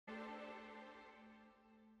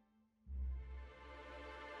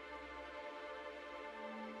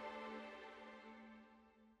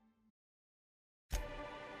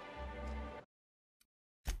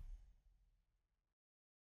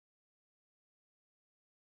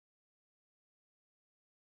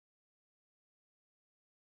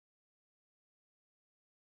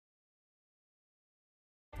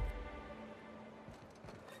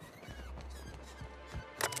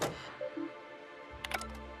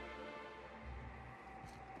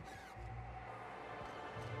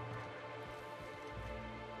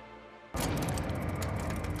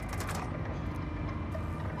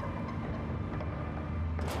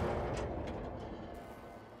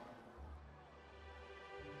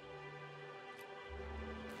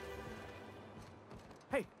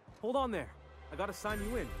hold on there. I gotta sign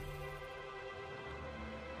you in.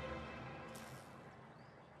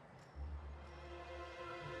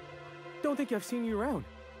 Don't think I've seen you around.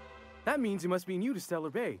 That means you must be new to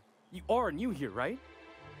Stellar Bay. You are new here, right?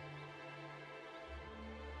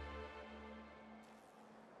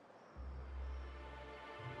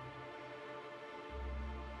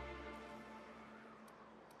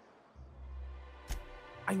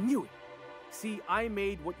 I knew it! See, I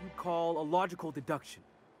made what you'd call a logical deduction.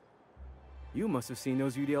 You must have seen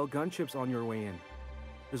those UDL gunships on your way in.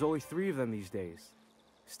 There's only 3 of them these days.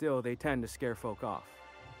 Still, they tend to scare folk off.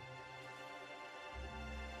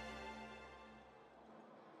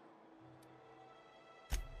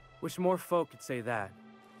 Wish more folk could say that.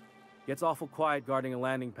 Gets awful quiet guarding a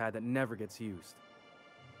landing pad that never gets used.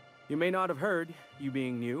 You may not have heard, you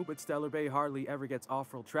being new, but Stellar Bay hardly ever gets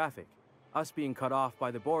off-world traffic. Us being cut off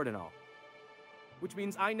by the board and all. Which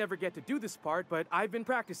means I never get to do this part, but I've been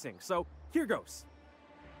practicing, so here goes.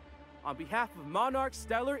 On behalf of Monarch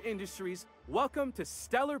Stellar Industries, welcome to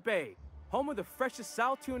Stellar Bay, home of the freshest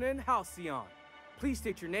sal tuna and halcyon. Please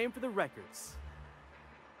state your name for the records.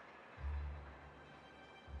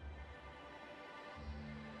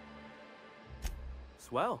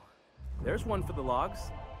 Swell. There's one for the logs.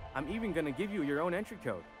 I'm even gonna give you your own entry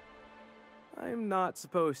code. I'm not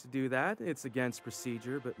supposed to do that. It's against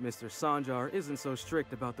procedure, but Mr. Sanjar isn't so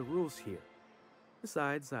strict about the rules here.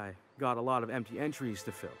 Besides, I got a lot of empty entries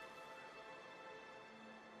to fill.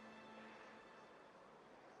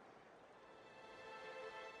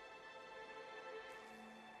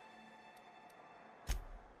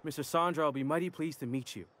 Mr. Sanjar will be mighty pleased to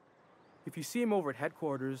meet you. If you see him over at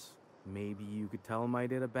headquarters, maybe you could tell him I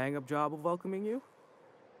did a bang-up job of welcoming you?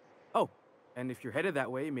 Oh, and if you're headed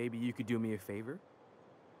that way, maybe you could do me a favor?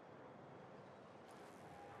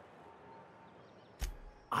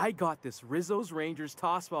 I got this Rizzo's Rangers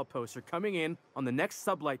Tossball poster coming in on the next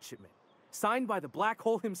sublight shipment, signed by the Black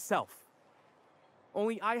Hole himself.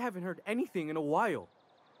 Only I haven't heard anything in a while.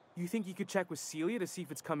 You think you could check with Celia to see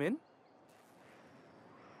if it's come in?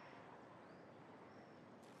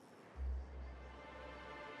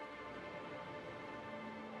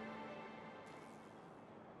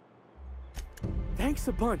 Thanks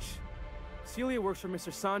a bunch. Celia works for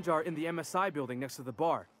Mr. Sanjar in the MSI building next to the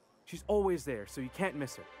bar. She's always there, so you can't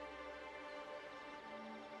miss her.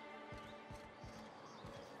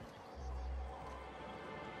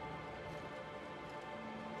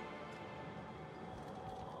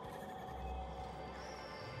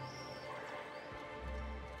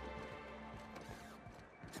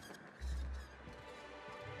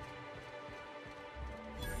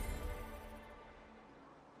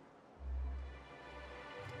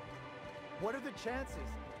 What are the chances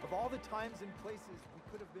of all the times and places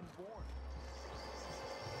we could have been born?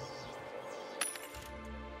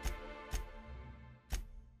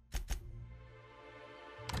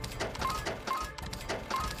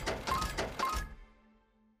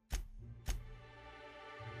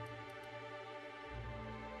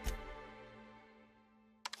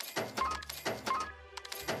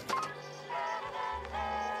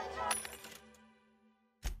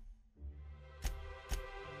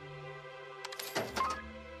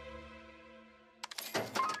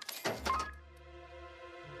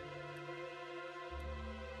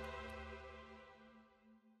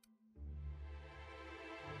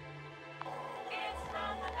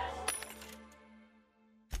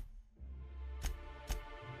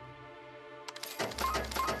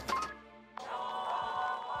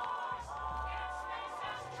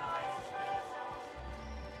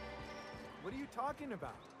 What are you talking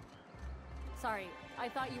about? Sorry, I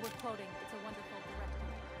thought you were quoting It's a Wonderful Director.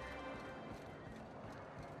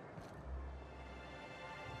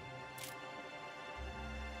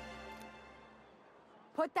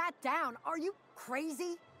 Put that down! Are you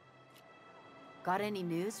crazy? Got any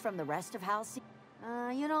news from the rest of Halcyon?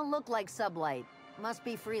 You don't look like Sublight. Must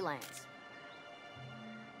be freelance.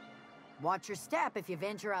 Watch your step if you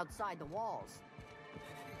venture outside the walls.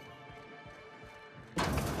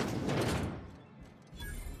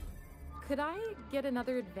 Could I get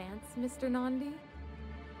another advance, Mr. Nandi?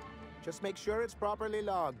 Just make sure it's properly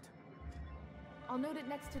logged. I'll note it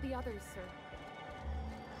next to the others, sir.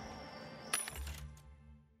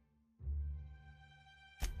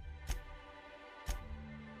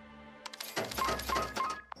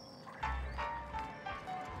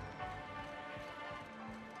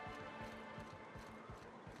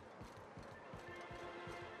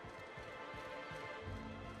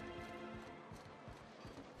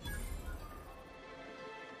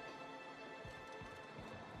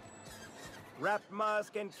 Wrapped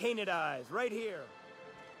musk and canid eyes, right here.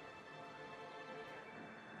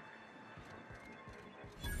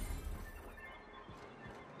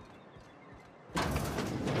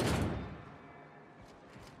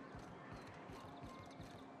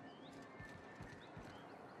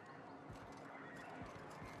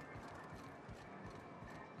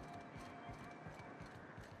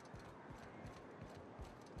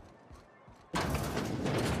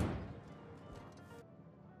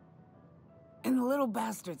 And the little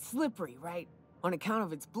bastard's slippery, right? On account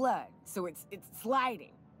of its blood, so it's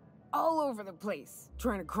sliding all over the place,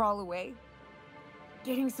 trying to crawl away.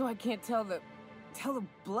 Getting so I can't tell the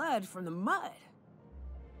blood from the mud.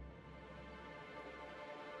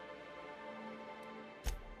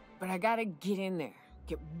 But I gotta get in there,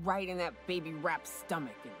 get right in that baby rap's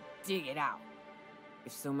stomach and dig it out.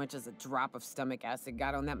 If so much as a drop of stomach acid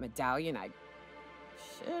got on that medallion,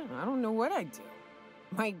 shit, I don't know what I'd do.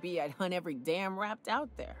 Might be I'd hunt every damn wrapped out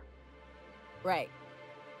there. Right.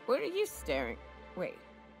 What are you staring? Wait.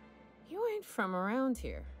 You ain't from around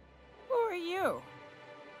here. Who are you?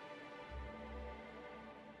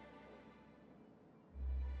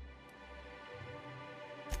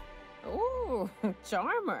 Ooh,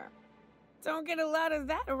 charmer. Don't get a lot of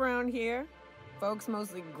that around here. Folks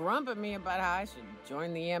mostly grump at me about how I should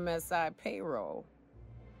join the MSI payroll.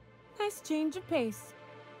 Nice change of pace.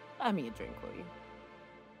 Buy me a drink, will you?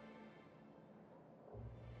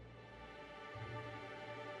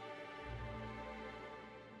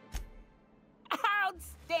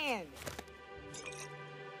 Outstanding!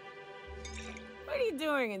 What are you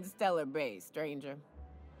doing in Stellar Bay, stranger?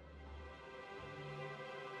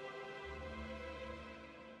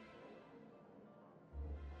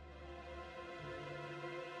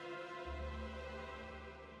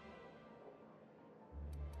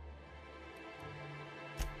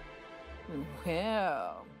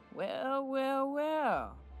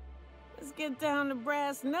 Well. Let's get down to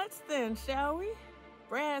brass nuts then, shall we?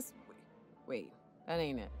 Wait, that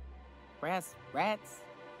ain't it. Brass rats?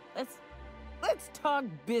 Let's talk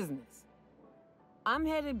business. I'm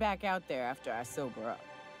headed back out there after I sober up.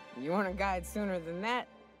 You want a guide sooner than that?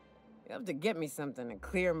 You'll have to get me something to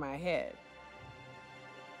clear my head.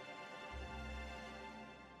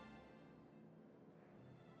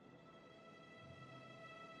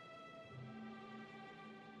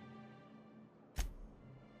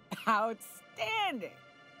 Outstanding!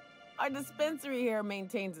 Our dispensary here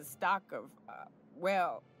maintains a stock of,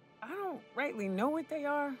 well, I don't rightly know what they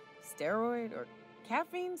are. Steroid or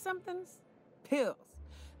caffeine somethings? Pills.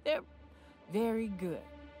 They're very good.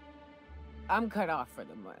 I'm cut off for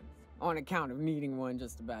the month, on account of needing one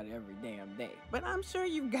just about every damn day. But I'm sure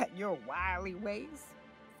you've got your wily ways.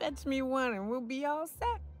 Fetch me one and we'll be all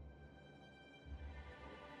set.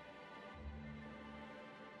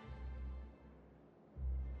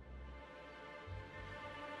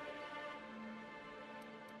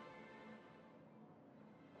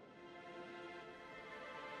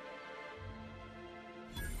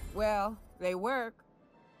 Well, they work.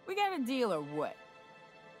 We got a deal or what?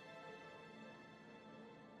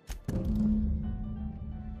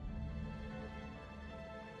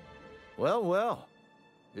 Well.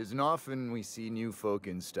 Isn't often we see new folk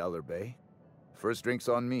in Stellar Bay. First drink's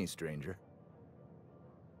on me, stranger.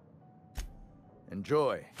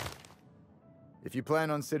 Enjoy. If you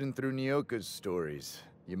plan on sitting through Nyoka's stories,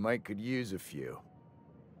 you might could use a few.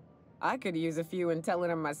 I could use a few in telling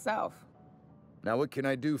them myself. Now what can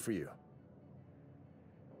I do for you?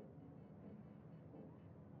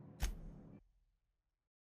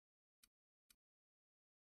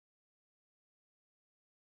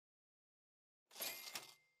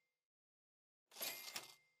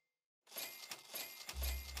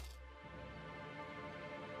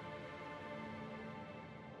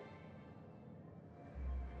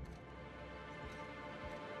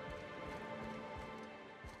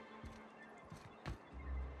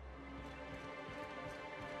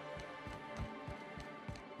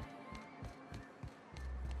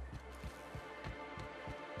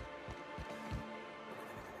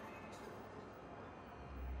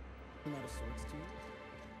 A lot of swords to you.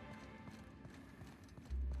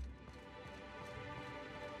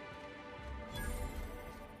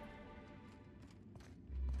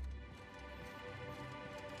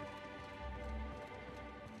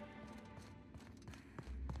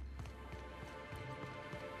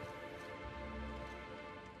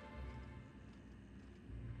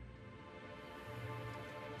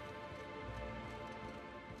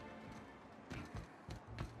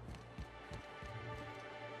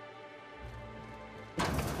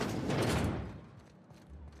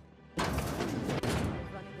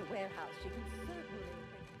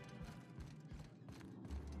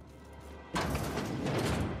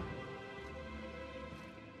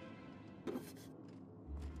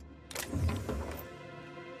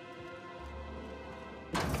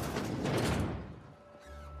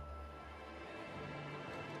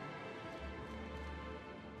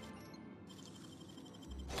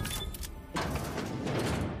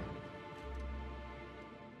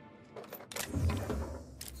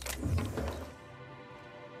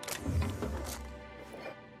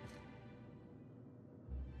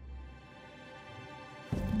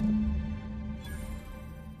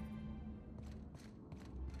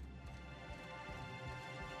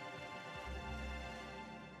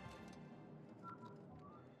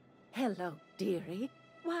 Hello, dearie.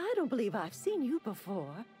 Why, I don't believe I've seen you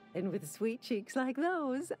before. And with sweet cheeks like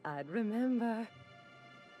those, I'd remember.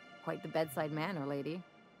 Quite the bedside manner, lady.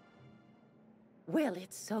 Well,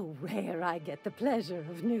 it's so rare I get the pleasure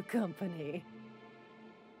of new company.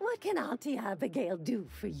 What can Auntie Abigail do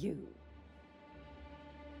for you?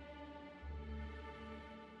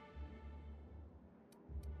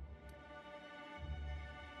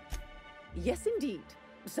 Yes, indeed.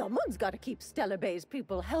 Someone's got to keep Stellar Bay's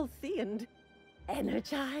people healthy and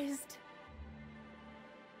energized.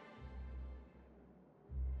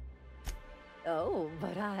 Oh,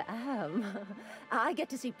 but I am. I get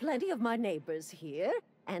to see plenty of my neighbors here,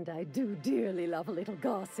 and I do dearly love a little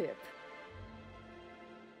gossip.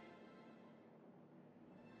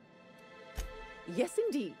 Yes,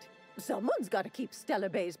 indeed. Someone's got to keep Stellar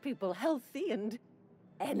Bay's people healthy and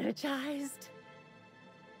energized.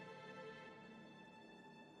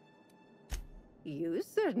 You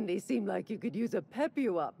certainly seem like you could use a pep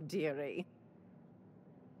you up, dearie.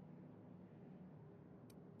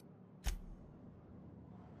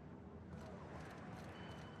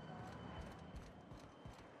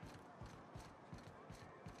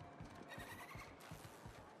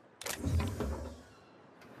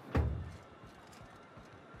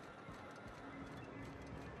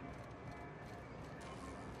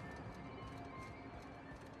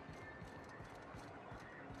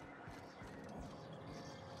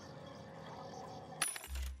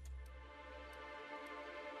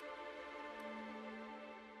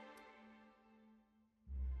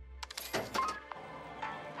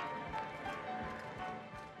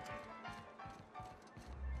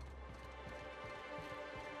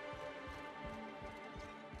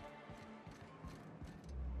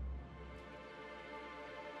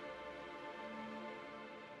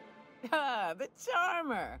 Ah, the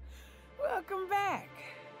Charmer. Welcome back.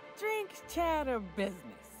 Drink, chat, or business?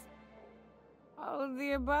 All of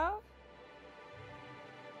the above?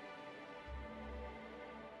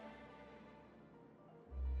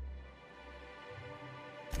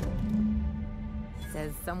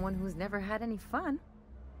 Says someone who's never had any fun.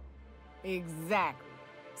 Exactly.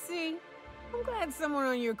 See, I'm glad someone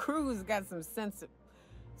on your crew's got some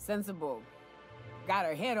sensible, got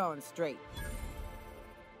her head on straight.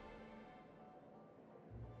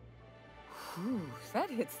 Whew, that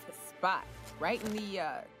hits the spot. Right in the,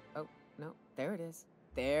 oh, no, there it is.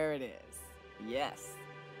 There it is. Yes.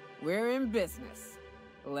 We're in business.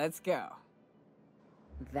 Let's go.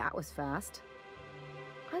 That was fast.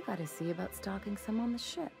 I gotta see about stocking some on the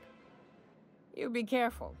ship. You be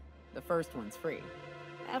careful. The first one's free.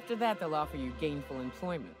 After that, they'll offer you gainful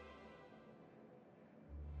employment.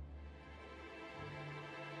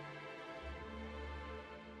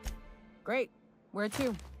 Great. Where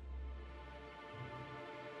to?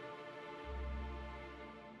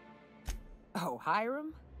 Oh,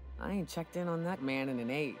 Hiram? I ain't checked in on that man in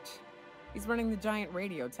an age. He's running the giant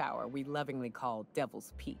radio tower we lovingly call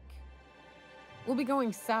Devil's Peak. We'll be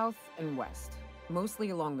going south and west,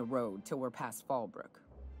 mostly along the road till we're past Fallbrook.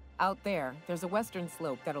 Out there, there's a western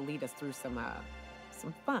slope that'll lead us through some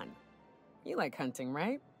fun. You like hunting,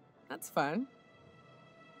 right? That's fun.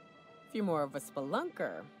 If you're more of a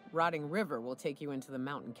spelunker, Rotting River will take you into the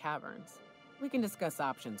mountain caverns. We can discuss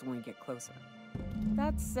options when we get closer.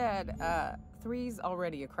 That said, 3's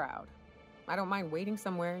already a crowd. I don't mind waiting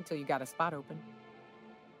somewhere until you got a spot open.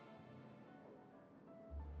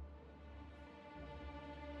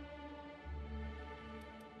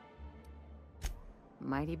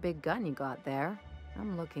 Mighty big gun you got there.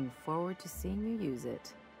 I'm looking forward to seeing you use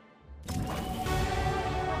it.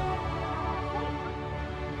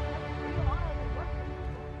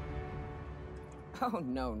 Oh,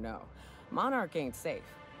 no. Monarch ain't safe,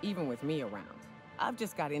 even with me around. I've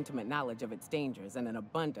just got intimate knowledge of its dangers and an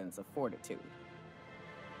abundance of fortitude.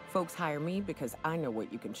 Folks hire me because I know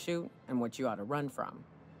what you can shoot and what you ought to run from.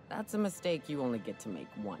 That's a mistake you only get to make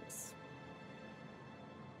once.